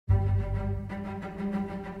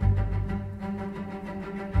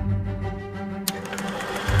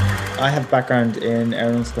I have a background in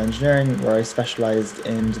aeronautical engineering where I specialised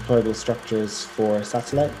in deployable structures for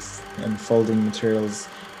satellites and folding materials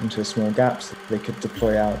into a small gap so they could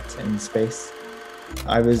deploy out in space.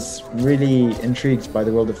 I was really intrigued by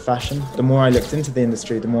the world of fashion. The more I looked into the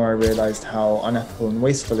industry, the more I realised how unethical and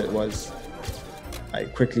wasteful it was. I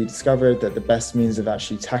quickly discovered that the best means of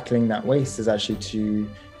actually tackling that waste is actually to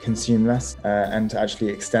consume less and to actually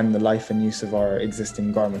extend the life and use of our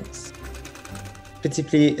existing garments. Petit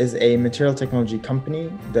Pli is a material technology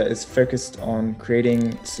company that is focused on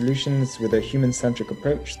creating solutions with a human-centric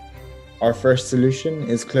approach. Our first solution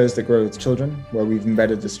is clothes that grow with children, where we've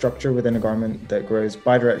embedded a structure within a garment that grows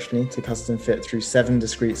bidirectionally to custom fit through 7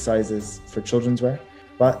 discrete sizes for children's wear.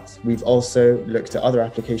 But we've also looked at other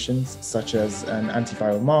applications, such as an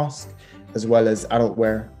antiviral mask, as well as adult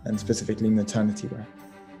wear and specifically maternity wear.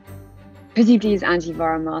 Petit Pli's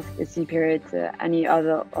antiviral mask is superior to any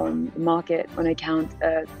other on the market on account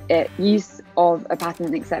of its use of a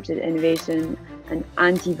patent-accepted innovation, an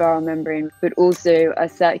antiviral membrane, but also a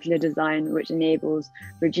circular design which enables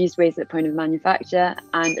reduced waste at point of manufacture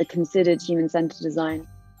and a considered human-centered design.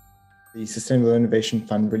 The Sustainable Innovation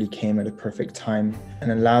Fund really came at a perfect time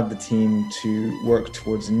and allowed the team to work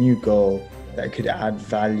towards a new goal that could add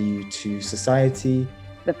value to society.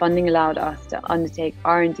 The funding allowed us to undertake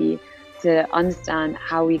R&D to understand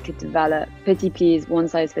how we could develop Petit Pli's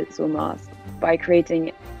one-size-fits-all mask. By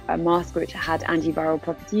creating a mask which had antiviral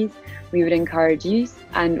properties, we would encourage use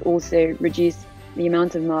and also reduce the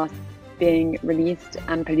amount of mask being released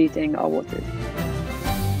and polluting our waters.